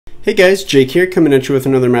Hey guys, Jake here, coming at you with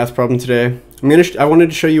another math problem today. I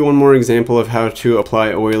wanted to show you one more example of how to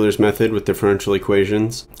apply Eulers method with differential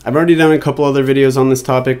equations. I've already done a couple other videos on this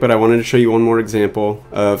topic, but I wanted to show you one more example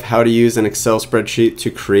of how to use an Excel spreadsheet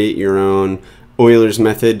to create your own Eulers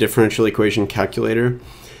method differential equation calculator.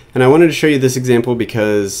 And I wanted to show you this example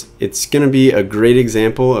because it's going to be a great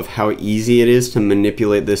example of how easy it is to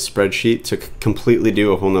manipulate this spreadsheet to completely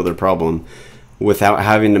do a whole nother problem without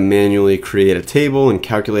having to manually create a table and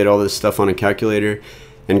calculate all this stuff on a calculator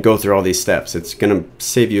and go through all these steps. It's going to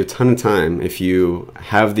save you a ton of time if you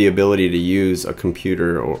have the ability to use a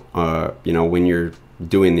computer or when you're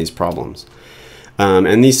doing these problems.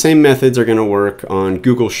 And these same methods are going to work on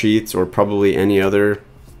Google Sheets or probably any other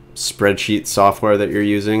spreadsheet software that you're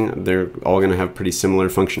using. They're all going to have pretty similar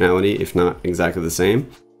functionality, if not exactly the same.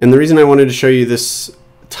 And the reason I wanted to show you this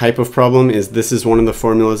type of problem is this is one of the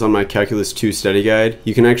formulas on my Calculus 2 study guide.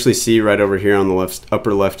 You can actually see right over here on the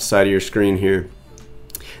upper left side of your screen here.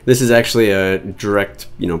 This is actually a direct,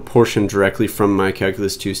 portion directly from my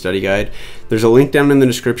Calculus 2 study guide. There's a link down in the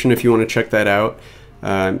description if you want to check that out.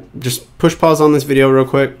 Just push pause on this video real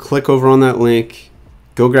quick, click over on that link,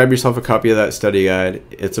 go grab yourself a copy of that study guide.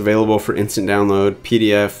 It's available for instant download,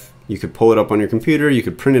 PDF. You could pull it up on your computer, you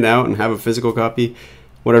could print it out and have a physical copy.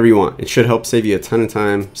 Whatever you want. It should help save you a ton of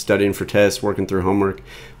time studying for tests, working through homework,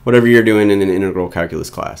 whatever you're doing in an integral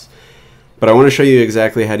calculus class. But I want to show you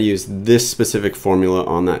exactly how to use this specific formula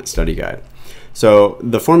on that study guide. So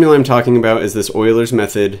the formula I'm talking about is this Eulers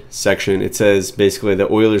method section. It says basically the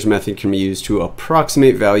Eulers method can be used to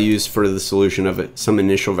approximate values for the solution of some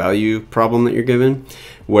initial value problem that you're given,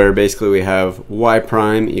 where basically we have y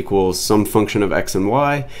prime equals some function of x and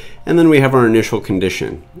y, and then we have our initial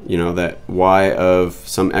condition, that y of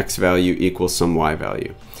some x value equals some y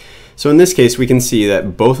value. So in this case, we can see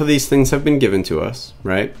that both of these things have been given to us,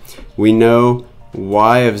 right? We know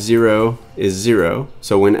y of 0 is 0,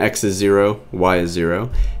 so when x is 0, y is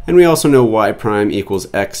 0. And we also know y prime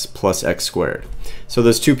equals x plus x squared. So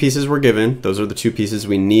those two pieces were given. Those are the two pieces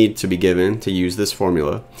we need to be given to use this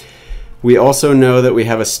formula. We also know that we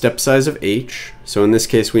have a step size of h. So in this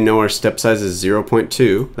case, we know our step size is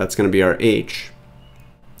 0.2. That's going to be our h.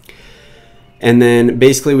 And then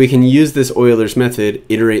basically we can use this Eulers method,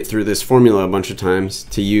 iterate through this formula a bunch of times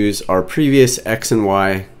to use our previous x and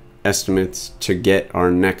y estimates to get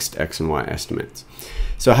our next x and y estimates.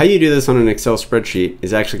 So how you do this on an Excel spreadsheet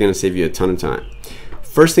is actually going to save you a ton of time.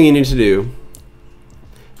 First thing you need to do,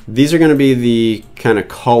 these are going to be the kind of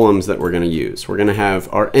columns that we're going to use. We're going to have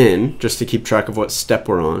our n, just to keep track of what step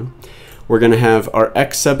we're on. We're going to have our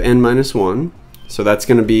x sub n minus 1. So that's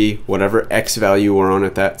going to be whatever x value we're on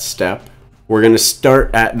at that step. We're going to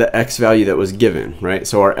start at the x value that was given, right?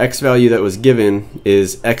 So our x value that was given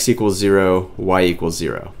is x equals 0, y equals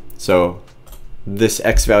 0. So this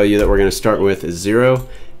x value that we're going to start with is 0.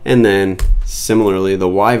 And then similarly, the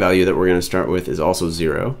y value that we're going to start with is also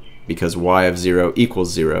 0. Because y of 0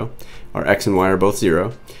 equals 0. Our x and y are both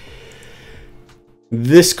 0.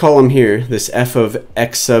 This column here, this f of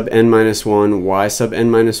x sub n minus 1, y sub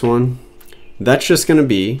n minus 1, that's just going to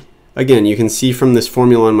be, again, you can see from this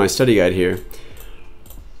formula on my study guide here,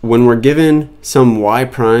 when we're given some y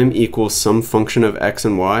prime equals some function of x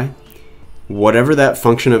and y, whatever that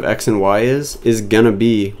function of x and y is going to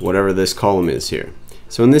be whatever this column is here.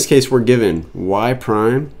 So in this case, we're given y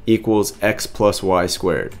prime equals x plus y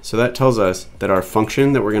squared. So that tells us that our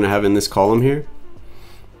function that we're going to have in this column here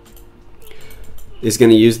is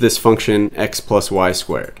going to use this function x plus y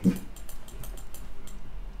squared.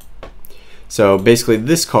 So basically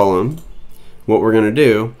this column, what we're going to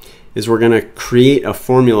do is we're going to create a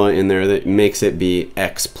formula in there that makes it be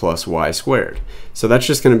x plus y squared. So that's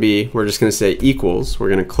just going to be, we're just going to say equals. We're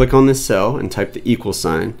going to click on this cell and type the equal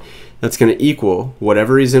sign. That's going to equal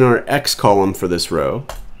whatever is in our x column for this row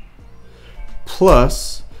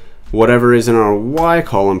plus whatever is in our y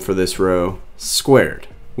column for this row squared.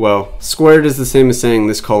 Well, squared is the same as saying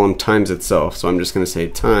this column times itself. So I'm just going to say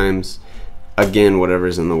times, again, whatever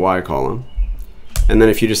is in the y column. And then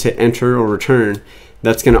if you just hit enter or return,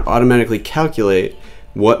 that's going to automatically calculate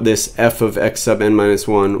what this f of x sub n minus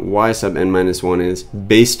 1, y sub n minus 1 is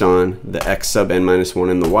based on the x sub n minus 1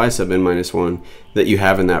 and the y sub n minus 1 that you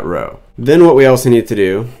have in that row. Then what we also need to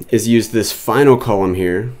do is use this final column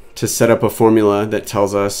here to set up a formula that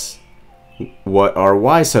tells us what our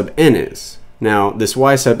y sub n is. Now this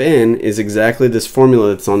y sub n is exactly this formula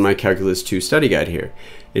that's on my Calculus 2 study guide here.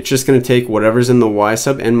 It's just going to take whatever's in the y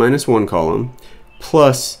sub n minus 1 column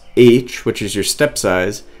plus h, which is your step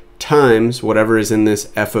size, times whatever is in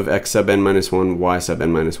this f of x sub n minus 1, y sub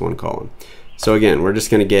n minus 1 column. So again, we're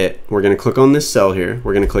going to click on this cell here,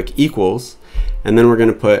 we're going to click equals, and then we're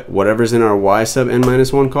going to put whatever's in our y sub n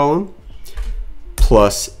minus 1 column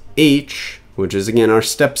plus h, which is again our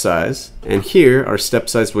step size, and here our step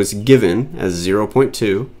size was given as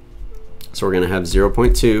 0.2, so we're going to have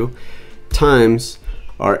 0.2 times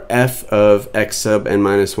our f of x sub n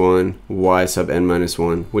minus 1, y sub n minus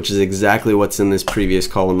 1, which is exactly what's in this previous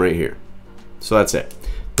column right here. So that's it.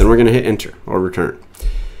 Then we're going to hit enter or return.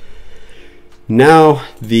 Now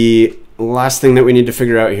the last thing that we need to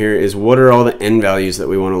figure out here is what are all the n values that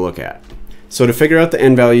we want to look at. So to figure out the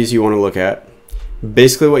n values you want to look at,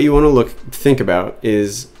 basically what you want to think about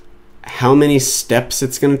is how many steps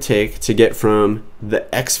it's going to take to get from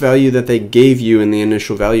the x value that they gave you in the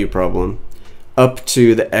initial value problem up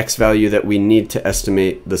to the x value that we need to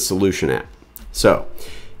estimate the solution at. So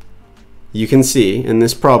you can see in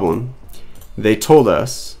this problem, they told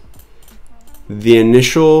us the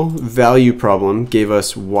initial value problem gave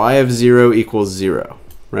us y of 0 equals 0,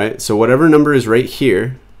 right? So whatever number is right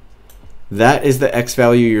here, that is the x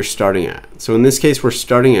value you're starting at. So in this case, we're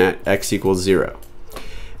starting at x equals 0.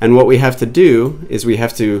 And what we have to do is we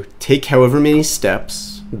have to take however many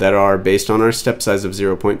steps that are based on our step size of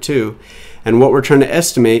 0.2, and what we're trying to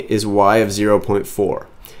estimate is y of 0.4.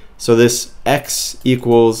 So this x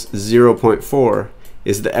equals 0.4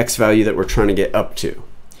 is the x value that we're trying to get up to.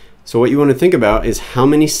 So what you want to think about is how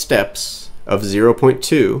many steps of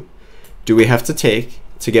 0.2 do we have to take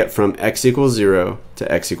to get from x equals 0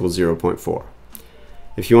 to x equals 0.4.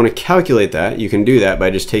 If you want to calculate that, you can do that by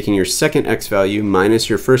just taking your second x value minus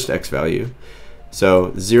your first x value.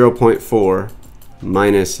 So 0.4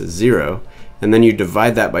 minus 0, and then you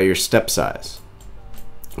divide that by your step size.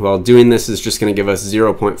 Well, doing this is just going to give us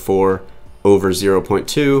 0.4 over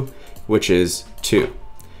 0.2, which is 2.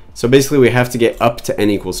 So basically we have to get up to n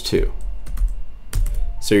equals 2.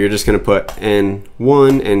 So you're just going to put n1,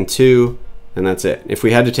 n2, and that's it. If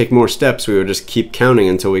we had to take more steps, we would just keep counting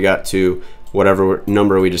until we got to whatever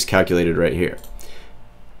number we just calculated right here.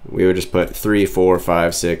 We would just put 3, 4,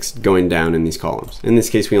 5, 6 going down in these columns. In this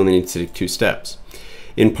case, we only need to take 2 steps.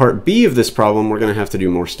 In part B of this problem, we're going to have to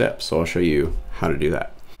do more steps, so I'll show you how to do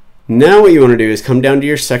that. Now what you want to do is come down to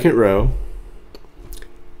your second row,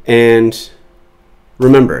 and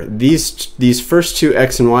remember, these first two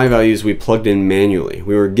x and y values we plugged in manually.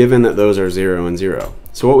 We were given that those are 0 and 0.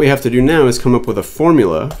 So what we have to do now is come up with a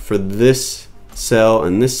formula for this cell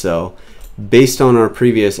and this cell based on our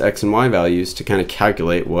previous x and y values to kind of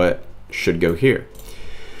calculate what should go here.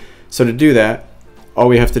 So to do that, all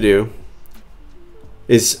we have to do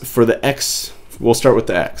is for the x, we'll start with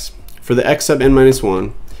the x. For the x sub n minus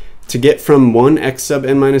 1, to get from one x sub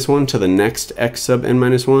n minus 1 to the next x sub n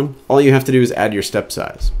minus 1, all you have to do is add your step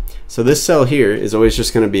size. So this cell here is always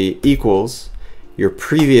just going to be equals your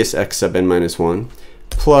previous x sub n minus 1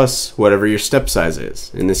 plus whatever your step size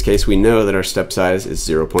is. In this case, we know that our step size is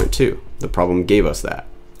 0.2. The problem gave us that.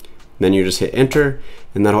 Then you just hit enter,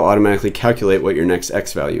 and that'll automatically calculate what your next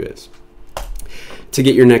x value is. To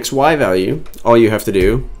get your next y value, all you have to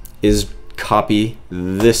do is copy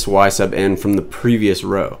this y sub n from the previous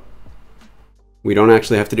row. We don't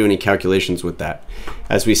actually have to do any calculations with that.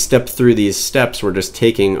 As we step through these steps, we're just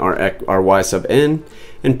taking our y sub n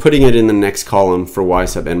and putting it in the next column for y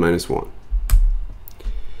sub n minus 1.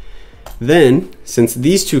 Then, since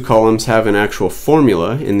these two columns have an actual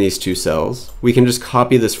formula in these two cells, we can just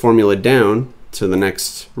copy this formula down to the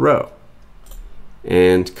next row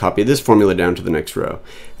and copy this formula down to the next row.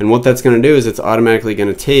 And what that's going to do is it's automatically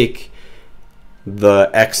going to take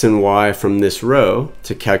the x and y from this row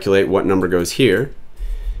to calculate what number goes here.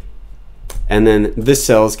 And then this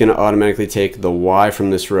cell is going to automatically take the y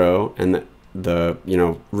from this row and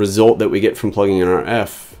the result that we get from plugging in our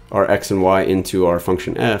x and y into our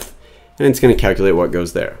function f, and it's going to calculate what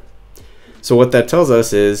goes there. So what that tells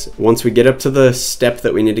us is once we get up to the step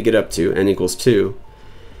that we need to get up to, n equals 2,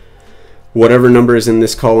 whatever number is in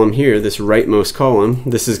this column here, this rightmost column,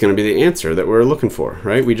 this is going to be the answer that we're looking for,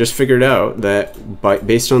 right? We just figured out that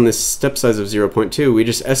based on this step size of 0.2, we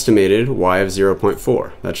just estimated y of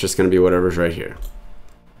 0.4. That's just going to be whatever's right here.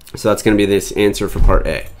 So that's going to be this answer for part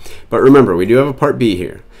A. But remember, we do have a part B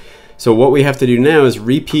here. So what we have to do now is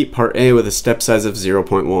repeat part A with a step size of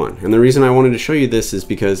 0.1. And the reason I wanted to show you this is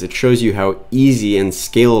because it shows you how easy and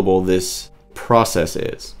scalable this process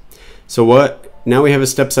is. So now we have a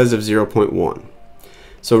step size of 0.1.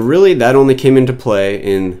 So really that only came into play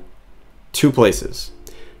in 2 places.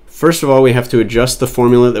 First of all, we have to adjust the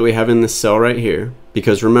formula that we have in this cell right here,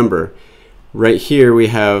 because remember, right here we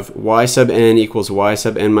have y sub n equals y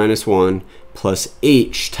sub n minus 1 plus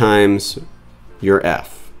h times your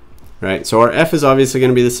f, right? So our f is obviously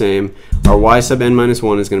going to be the same, our y sub n minus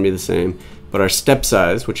 1 is going to be the same, but our step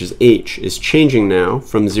size, which is h, is changing now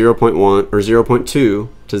from 0.1 or 0.2 to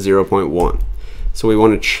 0.1. So we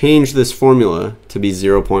want to change this formula to be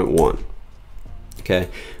 0.1. Okay,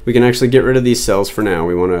 we can actually get rid of these cells for now.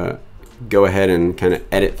 We want to go ahead and kind of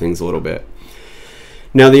edit things a little bit.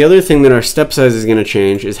 Now the other thing that our step size is going to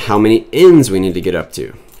change is how many n's we need to get up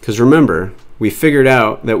to. Because remember, we figured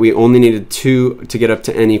out that we only needed 2 to get up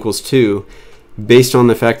to n equals 2 based on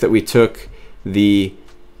the fact that we took the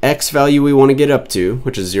x value we want to get up to,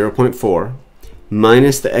 which is 0.4,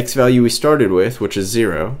 minus the x value we started with, which is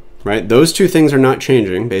 0, right? Those two things are not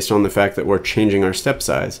changing based on the fact that we're changing our step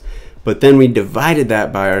size. But then we divided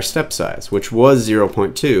that by our step size, which was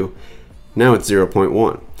 0.2. Now it's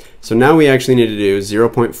 0.1. So now we actually need to do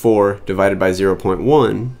 0.4 divided by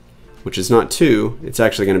 0.1, which is not 2, it's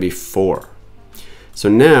actually going to be 4. So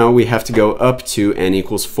now we have to go up to n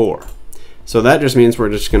equals 4. So that just means we're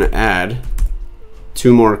just going to add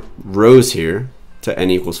 2 more rows here to n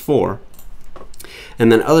equals 4.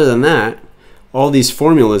 And then other than that, all these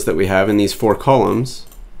formulas that we have in these 4 columns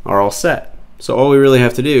are all set. So all we really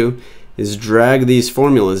have to do is drag these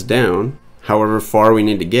formulas down however far we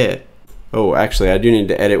need to get. Oh, actually, I do need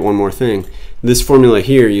to edit one more thing. This formula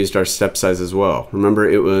here used our step size as well. Remember,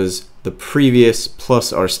 it was the previous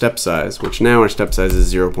plus our step size, which now our step size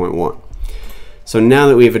is 0.1. So now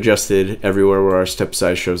that we've adjusted everywhere where our step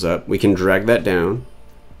size shows up, we can drag that down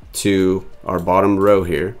to our bottom row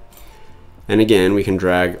here. And again, we can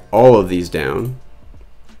drag all of these down.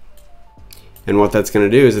 And what that's going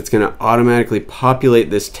to do is it's going to automatically populate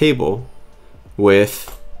this table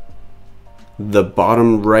with the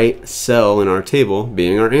bottom right cell in our table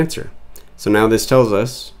being our answer. So now this tells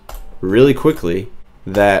us really quickly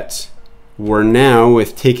that we're now,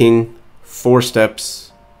 with taking 4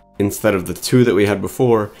 steps instead of the 2 that we had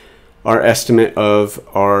before, our estimate of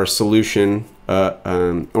our solution,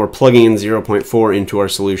 or plugging in 0.4 into our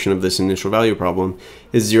solution of this initial value problem,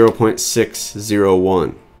 is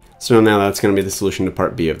 0.601. So now that's going to be the solution to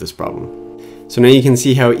part B of this problem. So now you can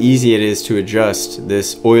see how easy it is to adjust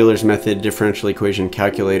this Eulers Method differential equation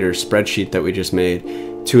calculator spreadsheet that we just made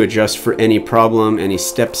to adjust for any problem, any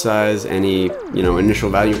step size, any initial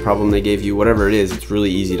value problem they gave you, whatever it is. It's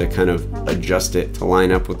really easy to kind of adjust it to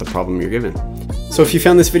line up with the problem you're given. So if you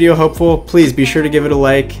found this video helpful, please be sure to give it a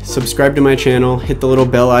like, subscribe to my channel, hit the little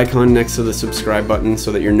bell icon next to the subscribe button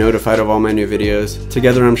so that you're notified of all my new videos.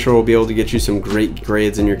 Together I'm sure we'll be able to get you some great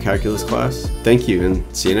grades in your calculus class. Thank you,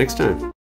 and see you next time.